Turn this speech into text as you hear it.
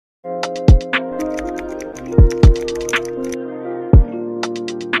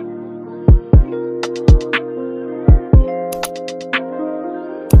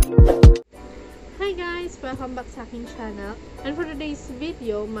aking channel. And for today's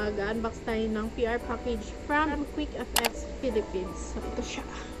video, mag-unbox tayo ng PR package from 𝒯𝒽𝒶 Philippines. So, ito siya.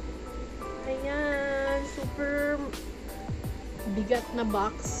 Ayan, super bigat na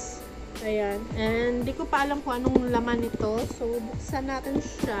box. Ayan. And di ko pa alam kung anong laman nito. So, buksan natin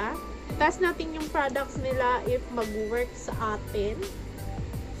siya. Test natin yung products nila if mag-work sa atin.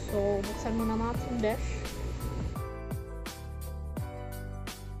 So, buksan muna natin, besh.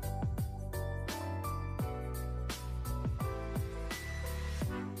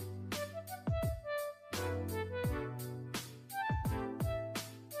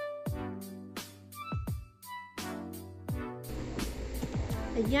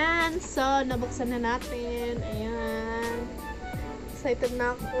 Ayan, so nabuksan na natin. Ayan. Excited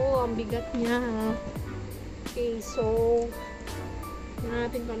na ako. Ang bigat niya. Okay, so tingnan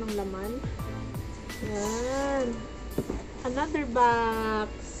natin kung anong laman. Ayan. Another box.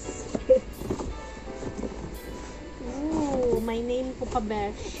 Ooh, may name ko pa,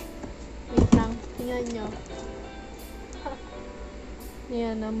 besh. Wait lang. Tingnan nyo.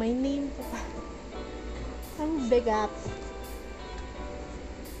 Ayan na, may name ko pa. Ang bigat.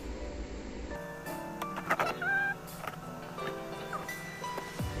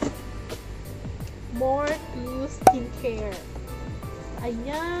 More to skincare.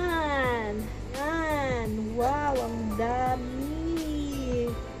 Ayan. Ayan. Wow, ang dami.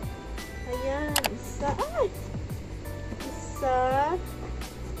 Ayan. Isa. Ay! Isa.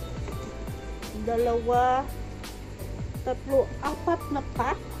 Dalawa. Tatlo. Apat na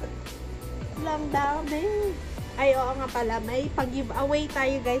pack. Lang dami. Ay, oo nga pala. May pag-giveaway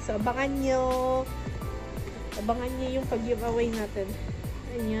tayo, guys. So, abangan nyo. Abangan nyo yung pag-giveaway natin.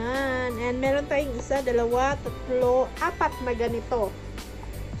 Ayan. And meron tayong isa, dalawa, tatlo, apat na ganito.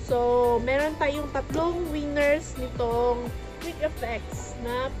 So, meron tayong tatlong winners nitong 𝒯𝒽𝒶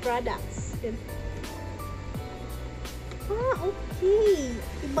na products. Ah, okay.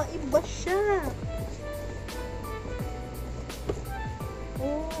 Iba-iba siya.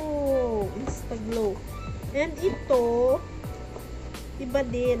 Oh, Instaglow. And ito, iba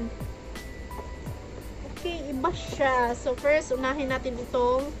din. Okay, iba siya. So, first, unahin natin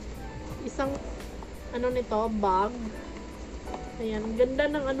itong isang, ano nito, bag. Ayan, ganda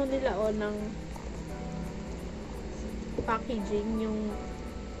ng ano nila, oh, ng packaging, yung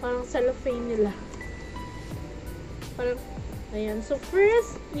parang cellophane nila. Parang, ayan. So,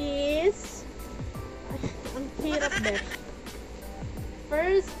 first is, ay, ang hirap, besh.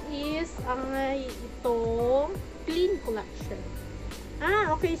 First is, itong clean collection.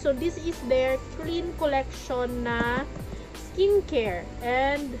 Ah, okay. So, this is their clean collection na skincare.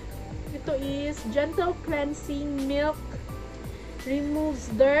 And, ito is gentle cleansing milk. Removes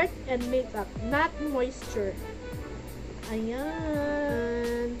dirt and makeup, not moisture.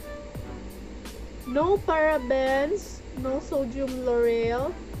 Ayan. No parabens, no sodium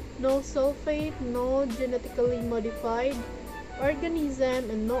lauryl, no sulfate, no genetically modified organism,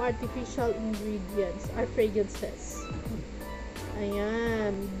 and no artificial ingredients or fragrances.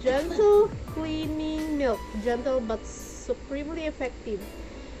 Ayan. Gentle cleaning milk. Gentle but supremely effective.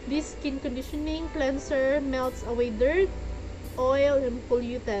 This skin conditioning cleanser melts away dirt, oil, and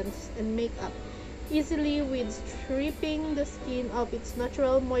pollutants and makeup easily with stripping the skin of its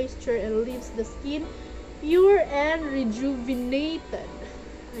natural moisture and leaves the skin pure and rejuvenated.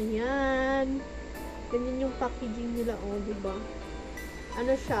 Ayan. Ganyan yung packaging nila, oh, diba?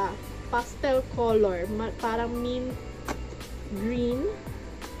 Ano siya? Pastel color. Parang mint green.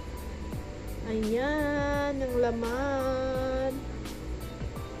 Ayan, ang laman.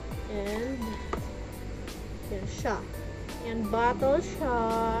 And, yan siya. Ayan, bottle siya.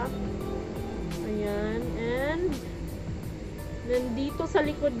 Ayan, and, nandito sa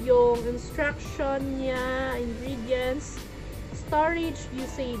likod yung instruction niya, ingredients, storage,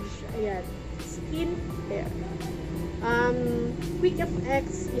 usage. Ayan, skin care.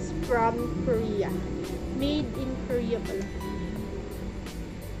 𝒯𝒽𝒶 is from Korea. Made in Korea pala.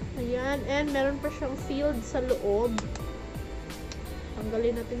 Ayan, and meron pa siyang sealed sa loob.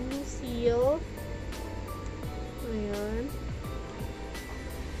 Tanggalin natin yung seal. Ayan.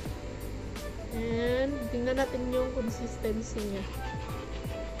 And, tingnan natin yung consistency niya.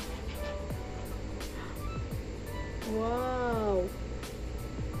 Wow!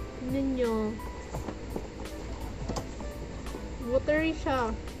 Tingnan nyo. Watery siya.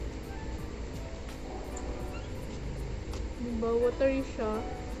 Diba? Watery siya.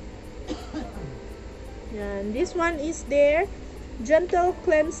 Yan. This one is their gentle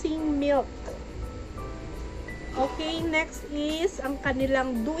cleansing milk. Okay, next is ang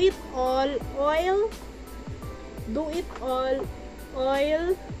kanilang Do It All Oil. Do It All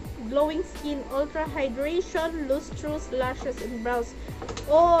Oil glowing skin, ultra hydration, lustrous lashes and brows.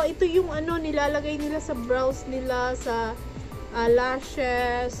 Oh, ito yung ano nilalagay nila sa brows nila, sa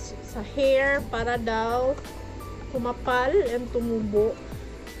lashes, sa hair, para daw kumapal and tumubo.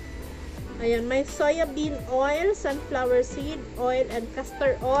 Ayan, may soybean oil, sunflower seed oil, and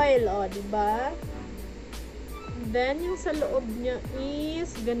castor oil. O, diba? Then, yung sa loob niya is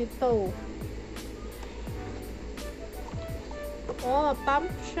ganito. Oh, pump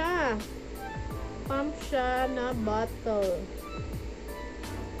siya. Pump siya na bottle.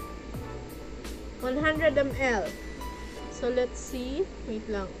 100 ml. So, let's see. Wait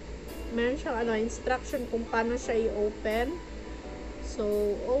lang. Meron siyang instruction kung paano siya i-open. So,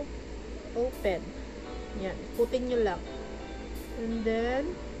 open. Yan. Putin nyo lang. And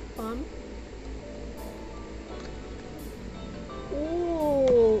then, pump.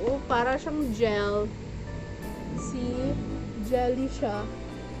 Ooh, para siyang gel. See? Jelly siya.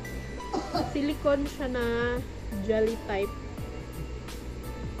 Silicone siya na jelly type.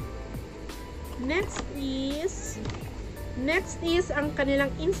 Next is ang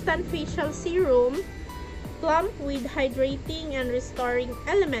kanilang instant facial serum, plump with hydrating and restoring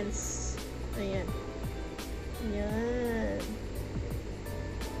elements. Ayan. Ayan.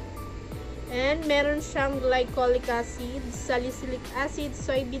 And meron siyang glycolic acid, salicylic acid,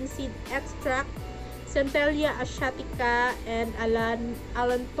 soybean seed extract, 𝒻𝓊𝓉𝓊𝓇𝑒 asiatica, and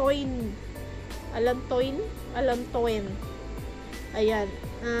allantoin. Ayan.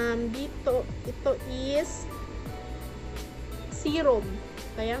 Dito, ito is serum.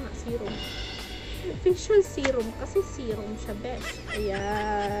 Kaya nga, serum. Facial serum. Kasi serum siya, best.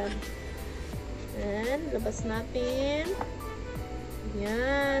 Ayan. And, labas natin.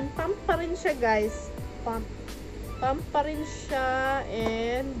 Ayan. Pump pa rin siya, guys. Pump pa rin siya.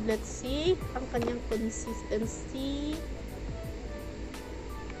 And, let's see ang kanyang consistency.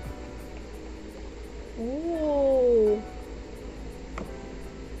 Ooh.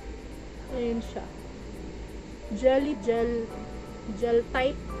 Ayan siya. Gel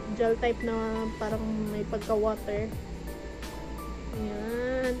type na parang may pagka-water.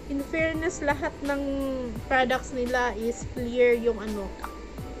 Ayan. In fairness, lahat ng products nila is clear yung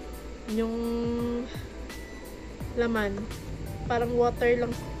yung laman. Parang water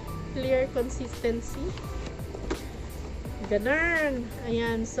lang. Clear consistency. Ganun.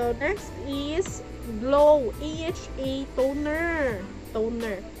 Ayan. So, next is Glow AHA Toner.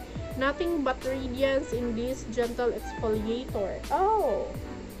 Nothing but radiance in this gentle exfoliator. Oh!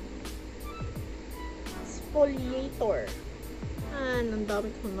 Exfoliator. Ang dami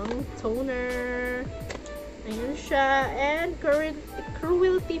ko ng toner. Ayan siya. And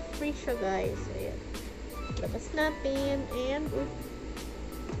cruelty free siya, guys. Ayan. Labas natin. And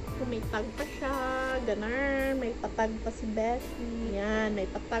may tag pa siya. Ganun. May patag pa si Bessie. Ayan. May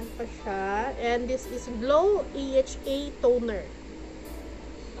patag pa siya. And this is Glow AHA Toner.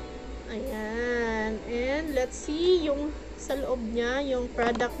 Ayan. And let's see yung sa loob niya, yung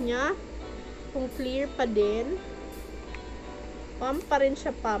product niya. Kung clear pa din. Pump pa rin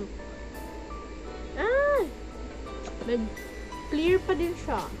siya, pump. Nag-clear pa din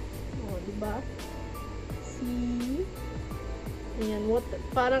siya. O, diba? See? Ayan,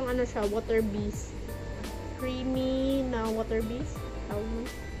 parang siya, water bees. Creamy na water bees.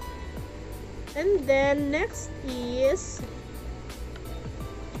 And then, next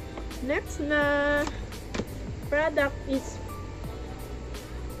na product is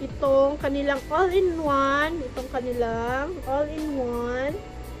itong kanilang all-in-one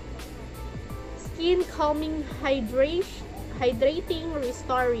skin calming, hydrating,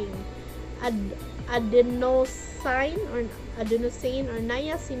 restoring adenosine or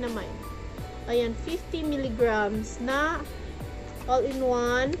niacinamide. Ayan, 50 milligrams na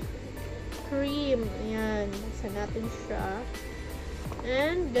all-in-one cream. Ayan, buksan natin siya.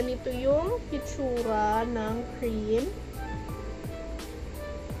 And ganito yung itsura ng cream.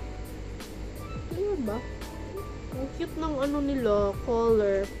 Ano ba? Ang cute ng nila,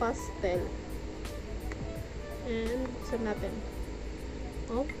 color, pastel. And buksan natin.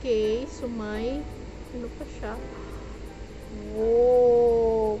 Okay, so may pa siya?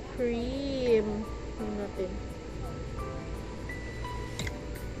 Wow, cream. Ano natin?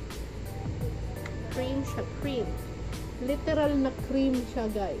 Cream siya, cream. Literal na cream siya,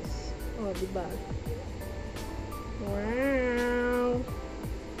 guys. O, diba? Wow!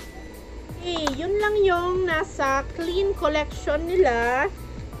 Okay, yun lang yung nasa clean collection nila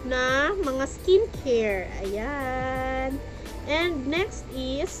na mga skincare. Ayan. And next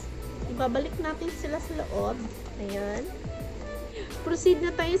is, ibabalik natin sila sa loob. Ayan. Proceed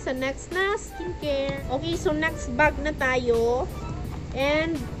na tayo sa next na skincare. Okay, so next bag na tayo.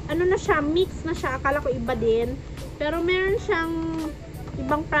 And ano na siya, mix na siya. Akala ko iba din. Pero meron siyang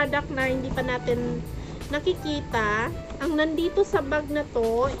ibang product na hindi pa natin nakikita. Ang nandito sa bag na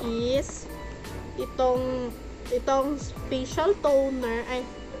to is itong facial toner, ay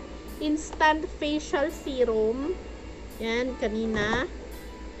instant facial serum. Yan, kanina.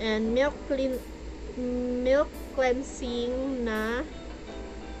 And milk cleansing na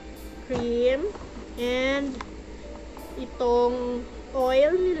cream. And itong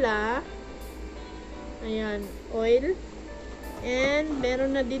oil nila. Ayan, oil. And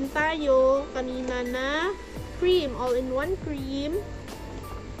meron na din tayo kanina na cream, all-in-one cream.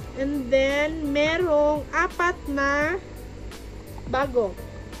 And then merong 4 na bago.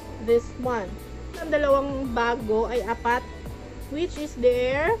 This one. Ang dalawang bago ay 4, which is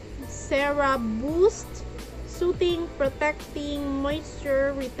their 𝐶ERA-Boost Soothing Protecting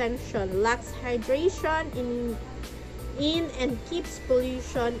Moisture Retention, lacks hydration in and keeps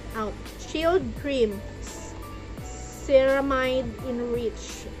pollution out. Shield cream, ceramide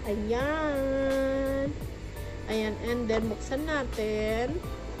enriched. Ayan. Ayan. And then buksan natin.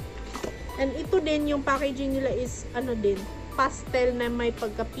 And ito din, yung packaging nila is ano din, pastel na may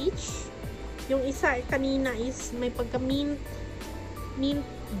pagka peach. Yung isa kanina is may pagka mint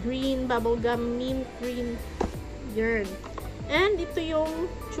green, bubblegum mint green. Yarn. And ito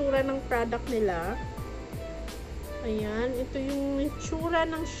yung tsura ng product nila. Ayan, ito yung itsura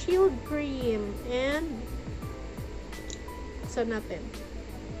ng shield cream. And buksan natin.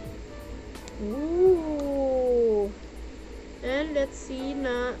 Ooh. And let's see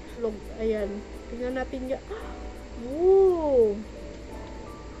na ayan. Tingnan natin yan. Ooh.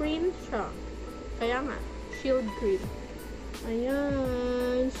 Cream siya. Kaya nga, shield cream.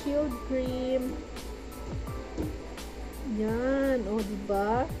 Ayan, shield cream. Yan, oh,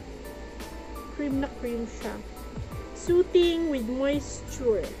 diba? Cream na cream siya. Soothing with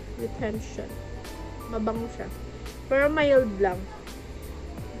moisture retention. Mabango siya. Pero mild lang.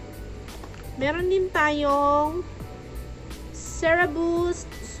 Meron din tayong 𝐶ERA-Boost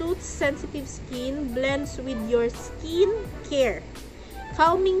Suits Sensitive Skin, blends with your skin care.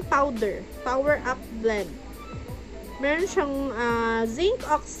 Calming powder, power up blend. Meron siyang zinc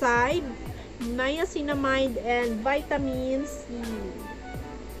oxide, niacinamide, and vitamin C.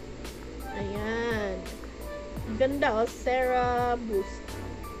 Ayan. Ganda, oh, 𝐶ERA-Boost.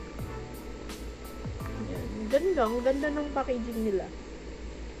 Ayan. Ganda, ang ganda ng packaging nila.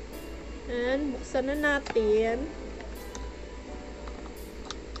 And buksan na natin.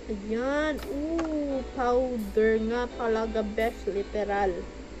 Ayan. Ooh, powder nga talaga, best, literal.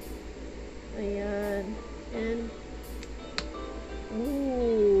 Ayan. And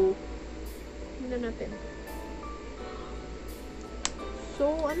ooh. Tingnan natin.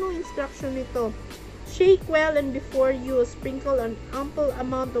 So, ano instruction nito? Shake well and before use, sprinkle an ample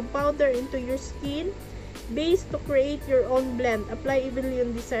amount of powder into your skin base to create your own blend. Apply evenly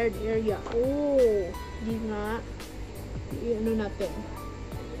on desired area. Oh, di nga. Ano natin?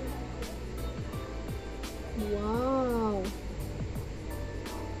 Wow.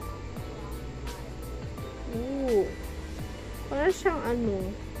 Oh. Para siyang ano,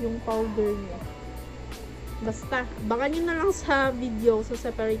 yung powder niya. Basta, baka nyo na lang sa video, sa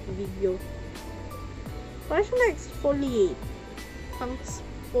separate video. Para siyang na-exfoliate.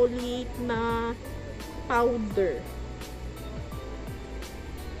 Pang-exfoliate na powder.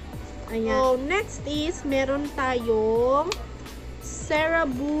 Ayan. So, next is, meron tayong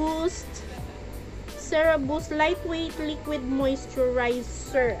𝐶ERA-Boost Lightweight Liquid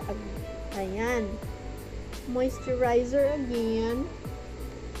Moisturizer. Ayan. Moisturizer again.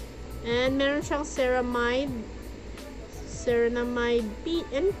 And meron siyang ceramide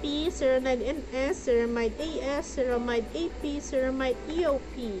PNP, ceramide NS, ceramide AS, ceramide AP, ceramide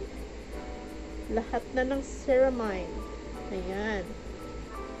EOP. Lahat na ng ceramide. Ayan.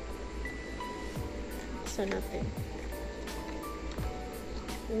 Isa natin.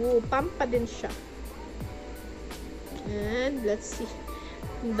 Pump pa din siya. And let's see.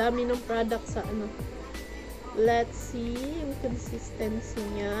 Ang dami ng product sa ano. Let's see yung consistency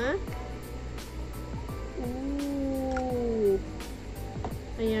niya. Ooh.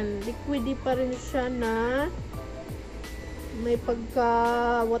 Ayan, liquidy pa rin siya na may pagka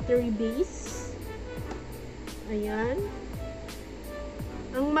watery base. Ayan.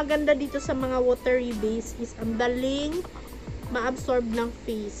 Ang maganda dito sa mga watery base is ang daling ma-absorb ng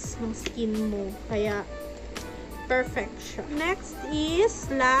face, ng skin mo. Kaya perfect siya. Next is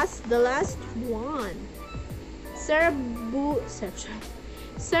the last one. 𝐶ERA-Boost,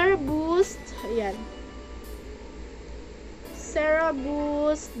 ayan.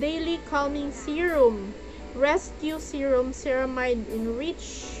 𝐶ERA-Boost Daily Calming Serum. Rescue Serum, Ceramide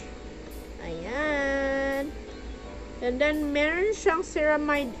Enrich. Ayan. And then, meron siyang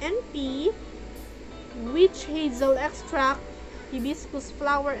Ceramide NP, Witch Hazel Extract, Hibiscus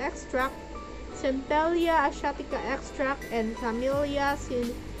Flower Extract, Centellia Asiatica Extract, and Camellia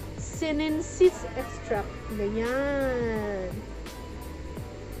Sinensis Extract. Ganyan.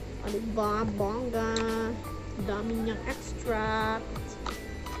 O, diba? Bongga. Dami niyang extract.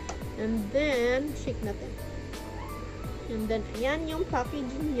 And then, shake natin. And then, ayan yung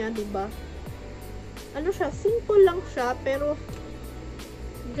packaging niya, diba? Ano siya? Simple lang siya, pero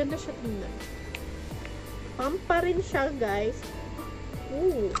ganda siya tingnan. Pump pa rin siya, guys.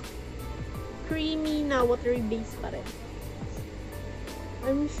 Ooh. Creamy na watery base pa rin.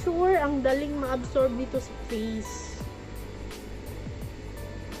 I'm sure ang daling ma-absorb dito sa face.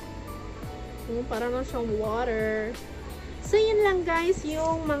 Parang na siyang water. So, yun lang guys,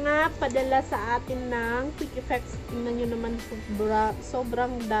 yung mga padala sa atin ng Quick Effects. Tingnan nyo naman,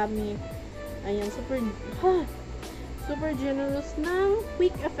 sobrang dami. Ayan, super generous ng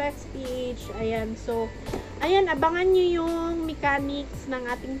Quick Effects PH. Ayan, so, ayan, abangan nyo yung mechanics ng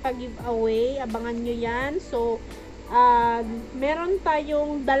ating pag-giveaway. Abangan nyo yan. So, meron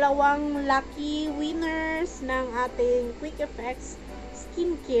tayong 2 lucky winners ng ating Quick Effects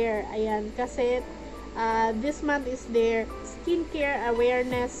skincare. Ayan, kasi this month is their skincare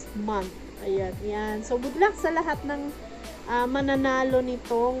awareness month. Ayan, yan. So, good luck sa lahat ng mananalo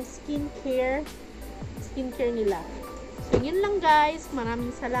nitong skincare nila. So, yun lang guys.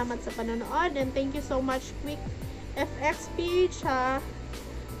 Maraming salamat sa panonood and thank you so much Quick FX PH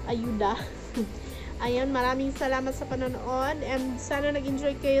ayuda. Ayan, maraming salamat sa panonood and sana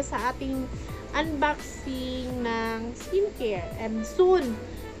nag-enjoy kayo sa ating unboxing ng skincare. And soon,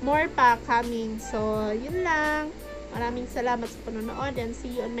 more pa coming. So, yun lang. Maraming salamat sa panonood and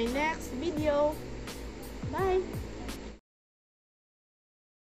see you on my next video. Bye!